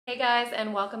Hey guys,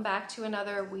 and welcome back to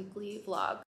another weekly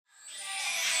vlog.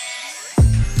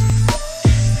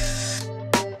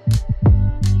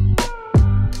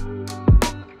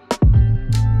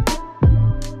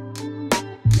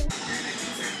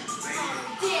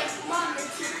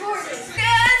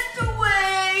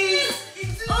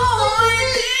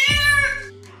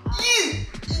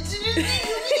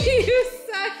 You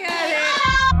suck at it.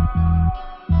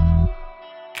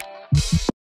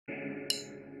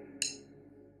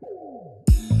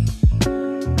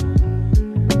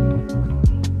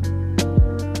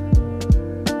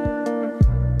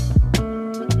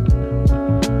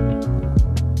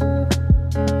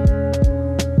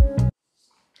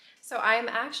 So I'm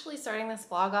actually starting this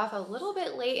vlog off a little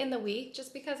bit late in the week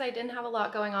just because I didn't have a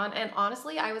lot going on, and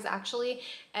honestly I was actually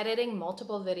editing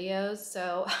multiple videos,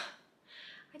 so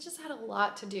I just had a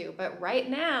lot to do. But right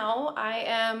now I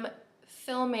am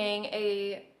filming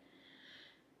a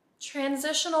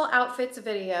transitional outfits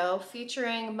video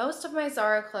featuring most of my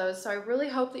Zara clothes, so I really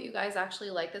hope that you guys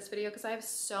actually like this video because I have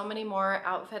so many more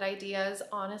outfit ideas.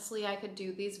 Honestly, I could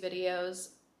do these videos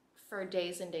for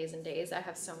days and days and days. I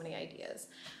have so many ideas.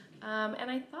 And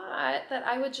I thought that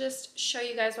I would just show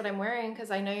you guys what I'm wearing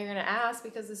because I know you're gonna ask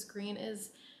because this green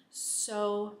is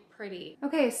so pretty.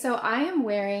 Okay, so I am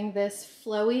wearing this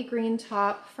flowy green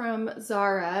top from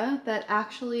Zara that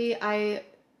actually I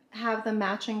have the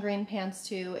matching green pants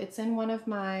too. It's in one of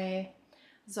my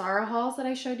Zara hauls that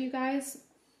I showed you guys,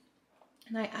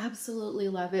 and I absolutely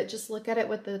love it. Just look at it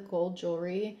with the gold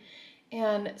jewelry,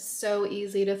 and so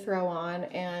easy to throw on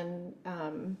and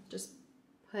just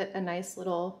put a nice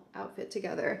little outfit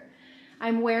together.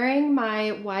 I'm wearing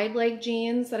my wide leg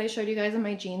jeans that I showed you guys in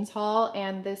my jeans haul,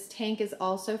 and this tank is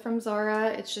also from Zara.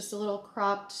 It's just a little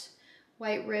cropped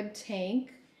white rib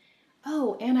tank.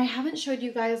 Oh, and I haven't showed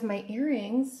you guys my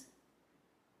earrings.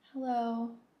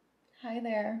 Hello. Hi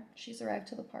there. She's arrived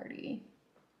to the party.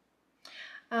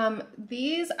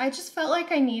 These, I just felt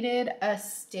like I needed a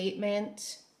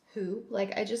statement hoop.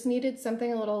 Like I just needed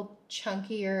something a little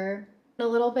chunkier, a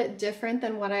little bit different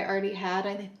than what I already had.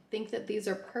 I think that these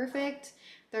are perfect.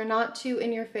 They're not too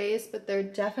in your face, but they're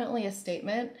definitely a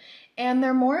statement. And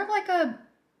they're more of like a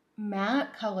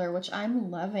matte color, which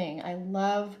I'm loving. I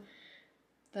love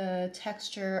the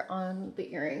texture on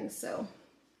the earrings. So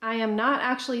I am not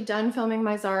actually done filming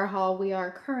my Zara haul. We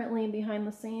are currently behind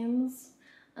the scenes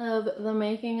of the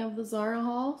making of the Zara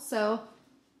haul. So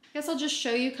I guess I'll just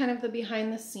show you kind of the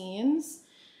behind the scenes.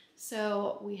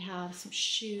 So we have some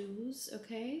shoes,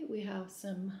 okay? We have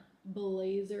some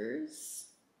blazers,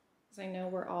 because I know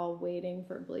we're all waiting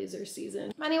for blazer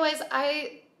season. Anyways,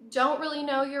 I don't really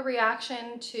know your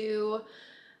reaction to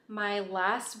my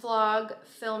last vlog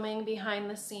filming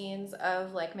behind the scenes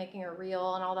of like making a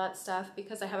reel and all that stuff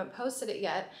because I haven't posted it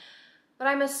yet. But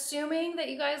I'm assuming that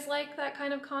you guys like that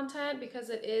kind of content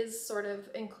because it is sort of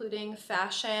including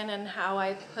fashion and how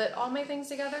I put all my things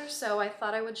together. So I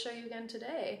thought I would show you again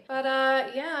today. But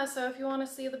yeah, so if you want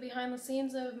to see the behind the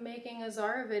scenes of making a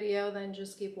Zara video, then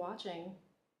just keep watching.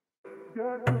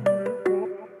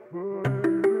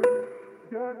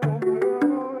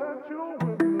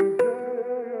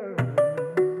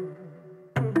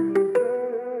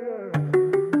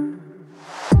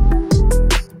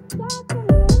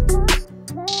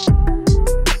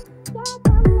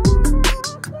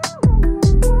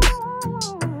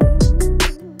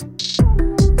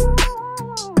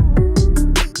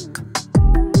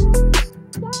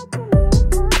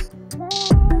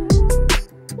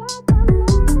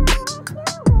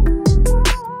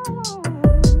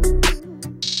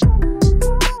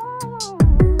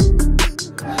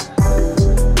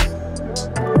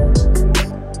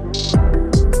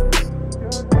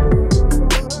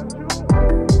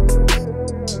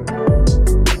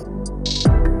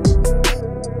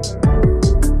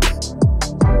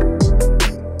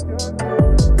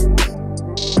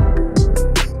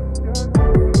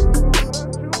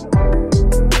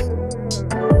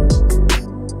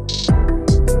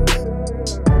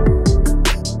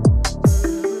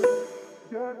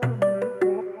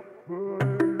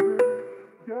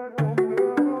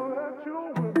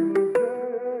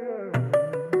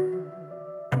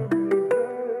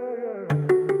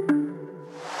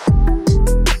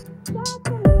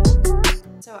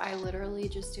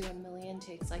 Just do a million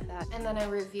takes like that, and then I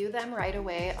review them right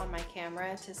away on my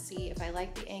camera to see if I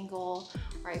like the angle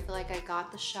or I feel like I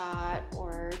got the shot,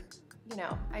 or you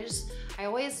know, I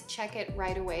always check it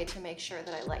right away to make sure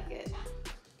that I like it.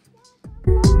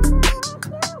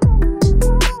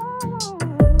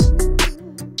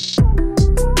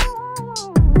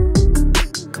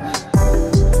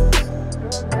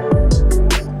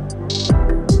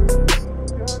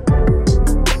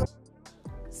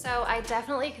 I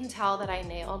definitely can tell that I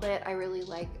nailed it. I really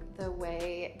like the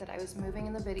way that I was moving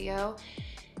in the video.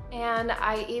 And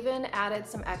I even added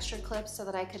some extra clips so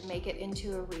that I could make it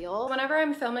into a reel. Whenever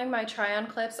I'm filming my try-on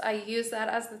clips, I use that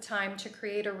as the time to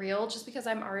create a reel just because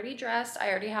I'm already dressed, I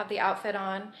already have the outfit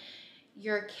on.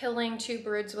 You're killing two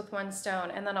birds with one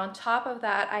stone. And then on top of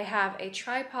that, I have a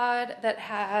tripod that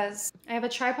has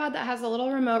a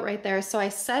little remote right there. So I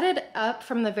set it up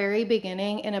from the very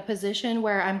beginning in a position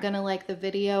where I'm gonna like the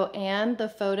video and the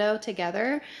photo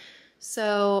together.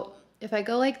 So if I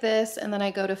go like this and then I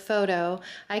go to photo,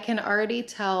 I can already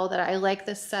tell that I like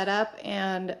this setup,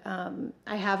 and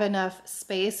I have enough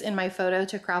space in my photo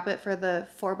to crop it for the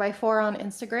 4x4 on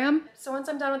Instagram. So once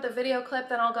I'm done with the video clip,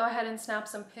 then I'll go ahead and snap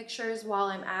some pictures while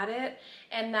I'm at it.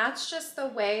 And that's just the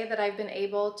way that I've been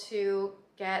able to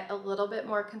get a little bit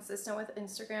more consistent with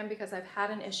Instagram, because I've had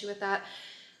an issue with that.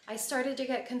 I started to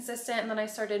get consistent, and then I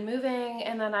started moving,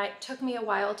 and then it took me a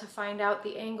while to find out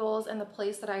the angles and the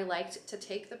place that I liked to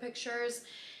take the pictures.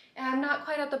 And I'm not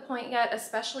quite at the point yet,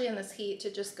 especially in this heat,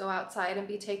 to just go outside and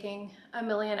be taking a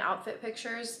million outfit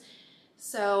pictures.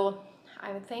 So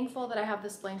I'm thankful that I have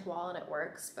this blank wall and it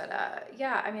works. But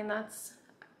yeah, I mean, that's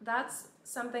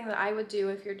something that I would do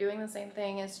if you're doing the same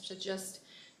thing, is to just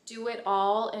do it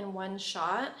all in one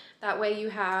shot. That way you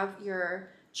have your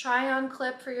try-on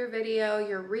clip for your video,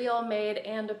 your reel made,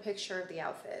 and a picture of the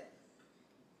outfit.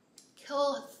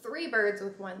 Kill 3 birds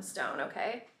with 1 stone,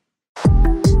 okay?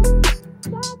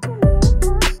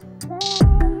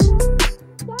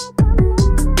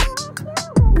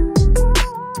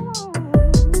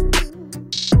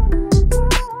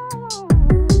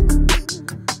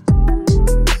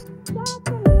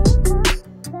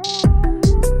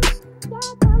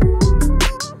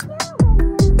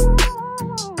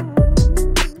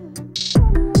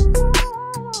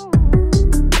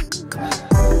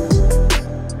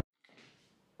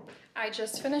 I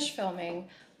just finished filming,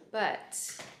 but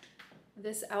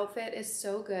this outfit is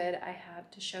so good, I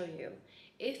have to show you.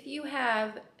 If you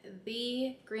have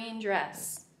the green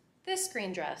dress, this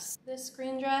green dress,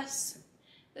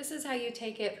 this is how you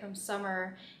take it from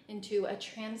summer into a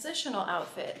transitional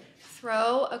outfit.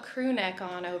 Throw a crew neck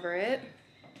on over it,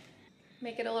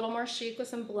 make it a little more chic with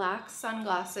some black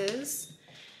sunglasses,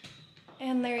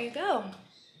 and there you go.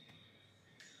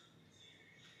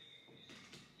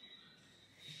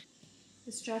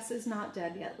 This dress is not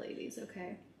dead yet, ladies,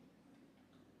 okay?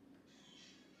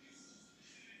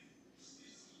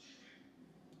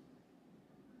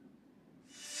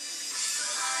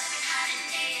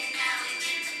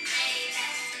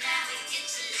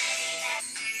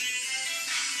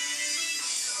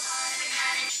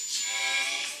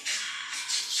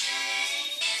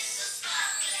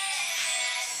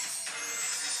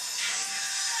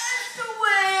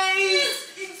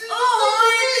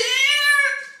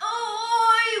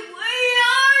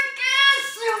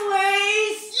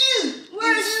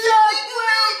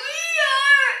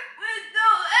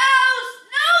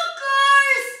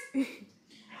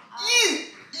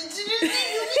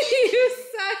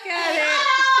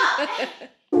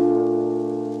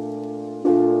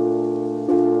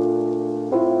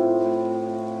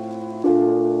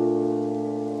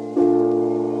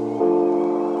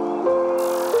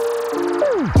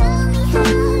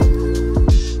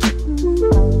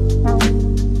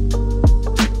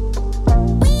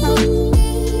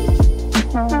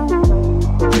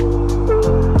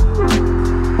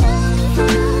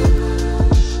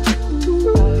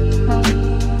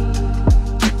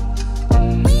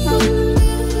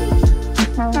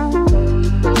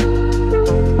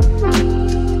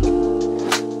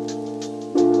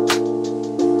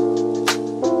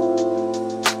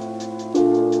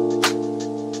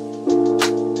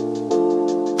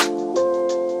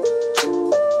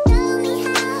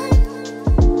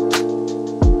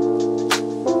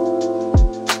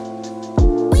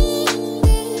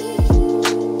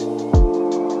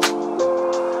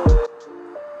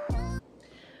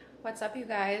 What's up, you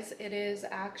guys? It is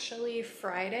actually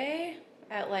Friday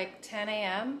at like 10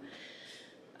 a.m.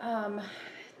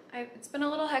 It's been a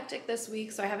little hectic this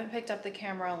week, so I haven't picked up the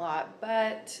camera a lot,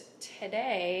 but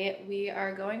today we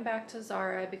are going back to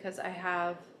ZARA because I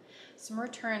have some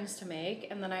returns to make,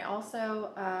 and then I also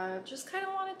just kind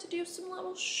of wanted to do some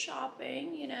little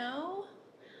shopping, you know?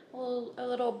 A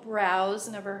little browse,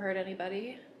 never hurt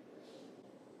anybody.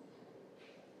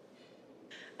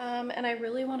 And I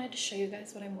really wanted to show you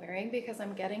guys what I'm wearing because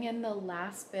I'm getting in the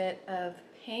last bit of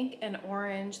pink and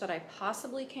orange that I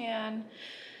possibly can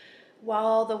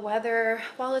while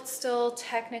it's still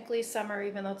technically summer,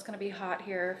 even though it's gonna be hot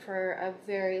here for a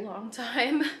very long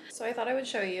time. So I thought I would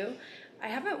show you. I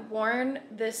haven't worn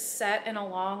this set in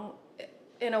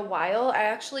in a while. I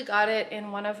actually got it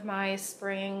in one of my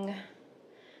spring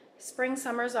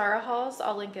summer Zara hauls.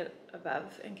 I'll link it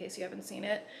above in case you haven't seen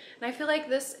it. And I feel like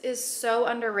this is so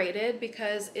underrated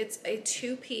because it's a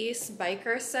 2-piece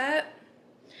biker set.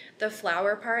 The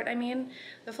flower part, I mean.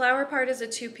 The flower part is a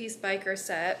 2-piece biker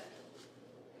set.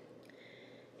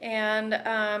 And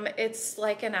it's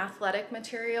like an athletic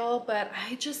material, but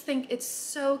I just think it's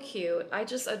so cute. I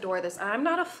just adore this. I'm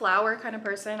not a flower kind of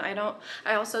person. I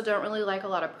also don't really like a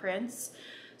lot of prints.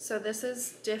 So this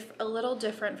is a little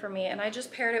different for me. And I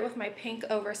just paired it with my pink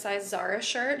oversized Zara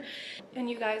shirt. And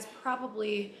you guys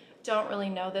probably don't really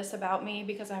know this about me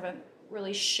because I haven't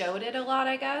really showed it a lot,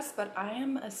 I guess, but I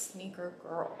am a sneaker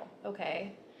girl,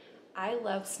 okay? I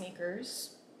love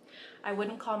sneakers. I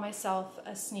wouldn't call myself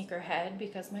a sneakerhead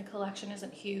because my collection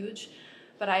isn't huge,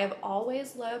 but I have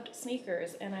always loved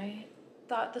sneakers, and I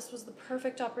thought this was the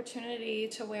perfect opportunity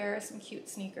to wear some cute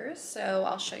sneakers. So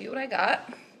I'll show you what I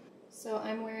got. So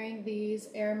I'm wearing these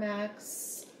Air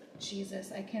Max.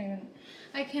 Jesus, I can't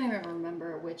even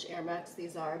remember which Air Max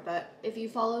these are, but if you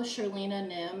follow Sherlina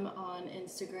Nim on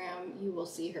Instagram, you will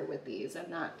see her with these,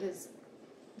 and that is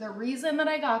the reason that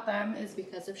I got them, is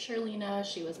because of Sherlina.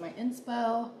 She was my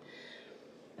inspo.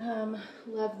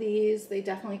 Love these. They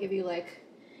definitely give you like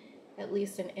at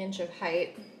least an inch of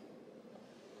height.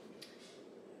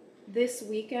 This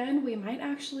weekend we might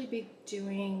actually be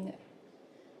doing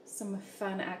some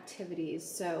fun activities,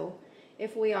 so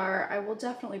if we are, I will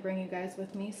definitely bring you guys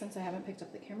with me since I haven't picked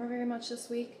up the camera very much this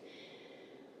week.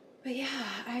 But yeah,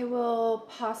 I will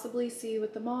possibly see you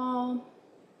at the mall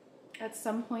at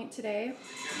some point today.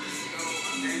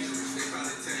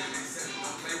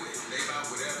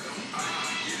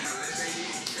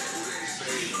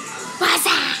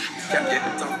 Kept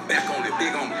getting talk back on it,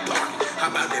 big on the block. How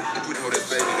about that put on this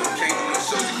baby? Can't do no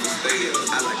shows, you can stay there.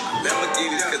 I like my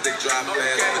Lamborghinis cause they drive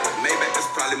fast. But the Maybach is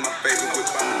probably my favorite whip.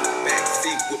 I'm in the back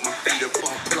seat with my feet up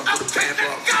on, pull up with the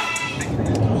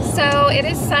pants. So it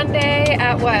is Sunday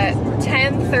at what,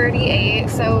 10:38.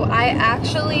 So I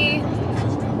actually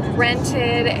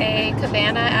rented a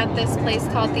cabana at this place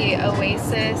called the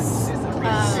Oasis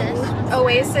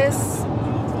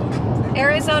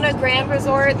Arizona Grand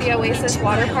Resort, the Oasis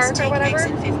Water Park or whatever.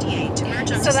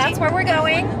 So that's where we're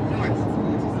going.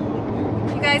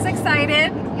 You guys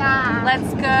excited? Yeah.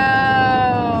 Let's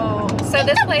go. So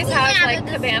this place has like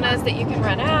cabanas that you can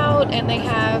rent out, and they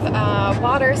have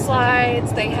water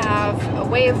slides, they have a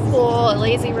wave pool, a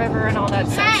lazy river, and all that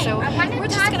stuff. So we're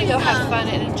just gonna go have fun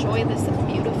and enjoy this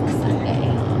beautiful Sunday.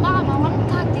 Mom, I want to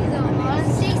talk to you though. I want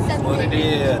to say something. What it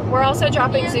is? We're also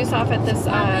dropping Zeus off at this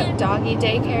doggy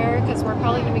daycare because we're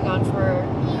probably gonna be gone for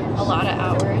a lot of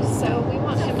hours. So we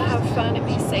want him to have fun and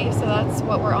be safe. So that's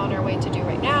what we're on our way to do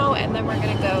right now. And then we're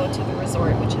gonna go to the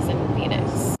resort, which is in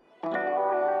Phoenix.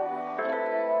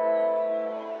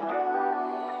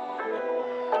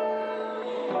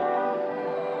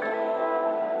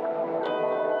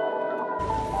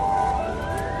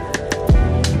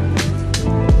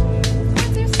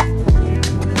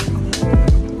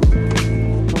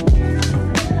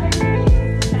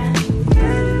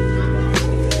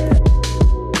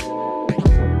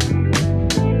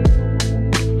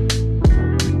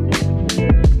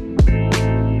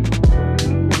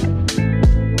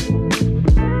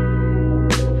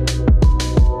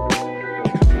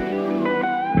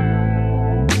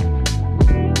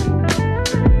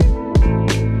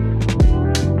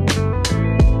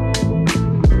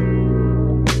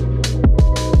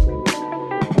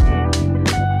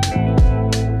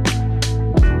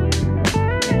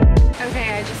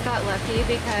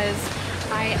 Because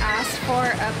I asked for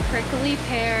a prickly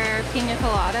pear pina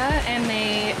colada and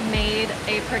they made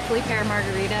a prickly pear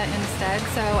margarita instead,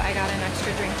 so I got an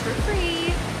extra drink for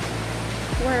free.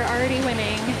 We're already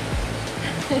winning.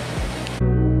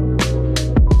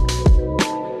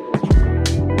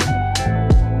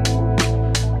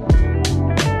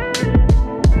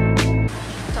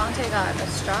 Dante got a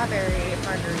strawberry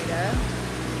margarita.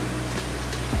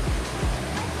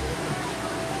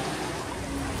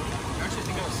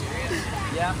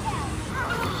 Yeah.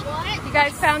 What? You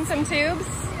guys found some tubes?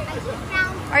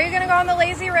 Are you gonna go on the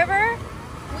lazy river?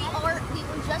 We were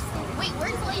just, wait,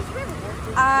 where's the lazy river?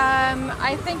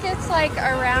 I think it's like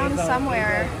around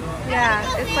somewhere. Yeah,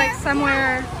 it's like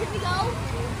somewhere. Can we go?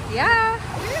 Yeah.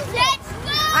 Let's go!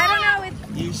 I don't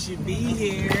know. You should be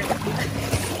here.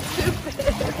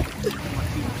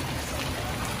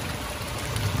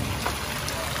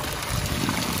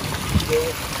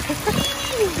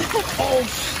 Oh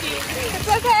shit. It's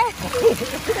okay.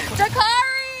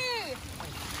 Drakari!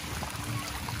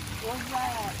 What's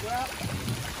that,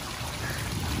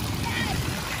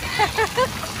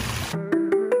 bro?